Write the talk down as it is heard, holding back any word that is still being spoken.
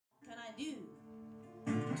do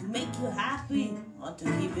to make you happy or to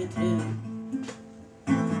keep you true?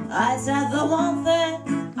 I said the one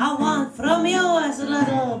thing I want from you is a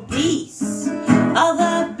little piece of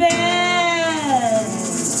the best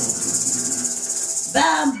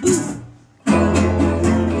bamboo.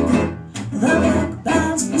 The big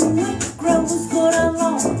bamboo, it grows good and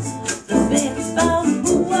long. The big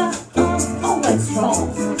bamboo is always strong.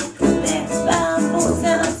 The big bamboo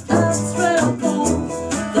stands up straight up tall.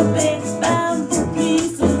 The big bamboo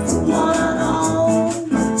pieces one and all.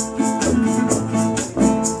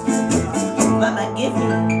 Mama give me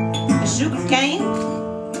a sugar cane,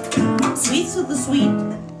 sweet to the sweet,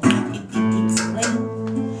 it explain.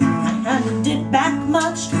 I handed it back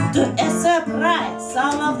much to a surprise,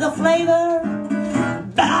 all of the flavor,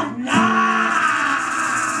 but not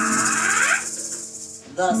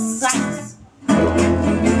the size.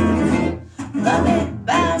 The big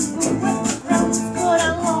bamboo grows good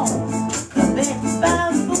and long. The big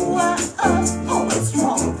bamboo is always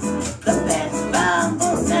strong. The big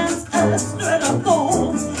bamboo stands up straight up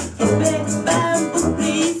gold. The big bamboo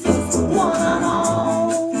pieces one and all.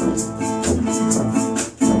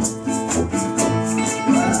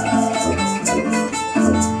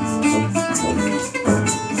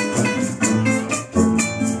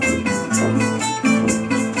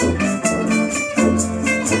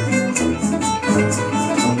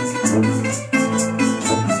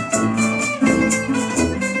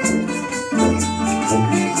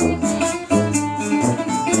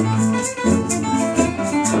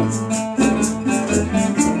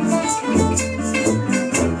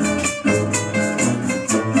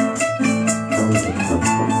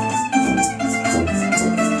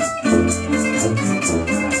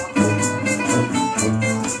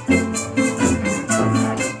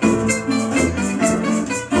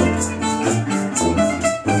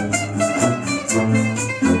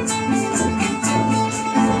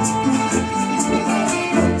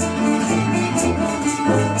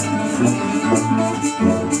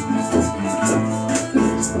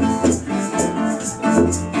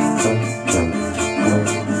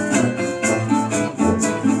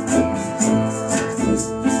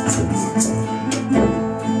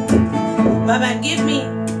 Mama, give me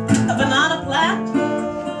a banana plant.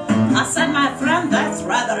 I said, my friend, that's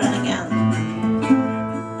rather elegant.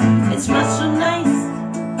 It's much too nice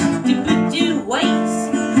to put you in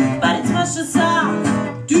waste, but it's much too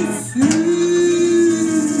soft to soothe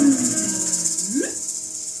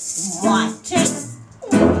my taste.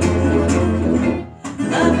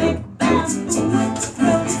 The big bamboo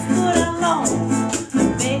grows good and long. The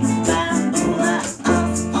big bamboo is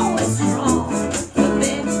always strong. The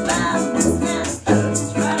big bamboo stands up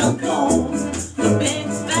straight up gold. The big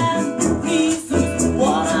bamboo pieces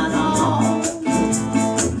one and all.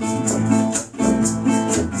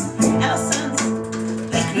 Ever since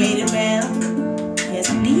they created man, he has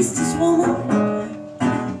pleased this woman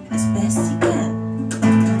as best he can.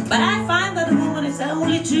 But I find that a woman is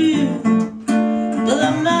only true to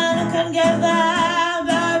the man who can give them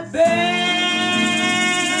the best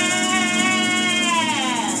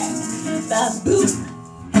bamboo.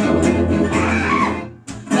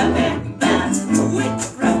 The big bamboo, it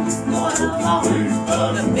grows good and long.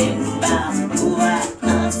 The big bamboo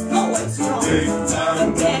is always strong. The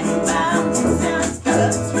big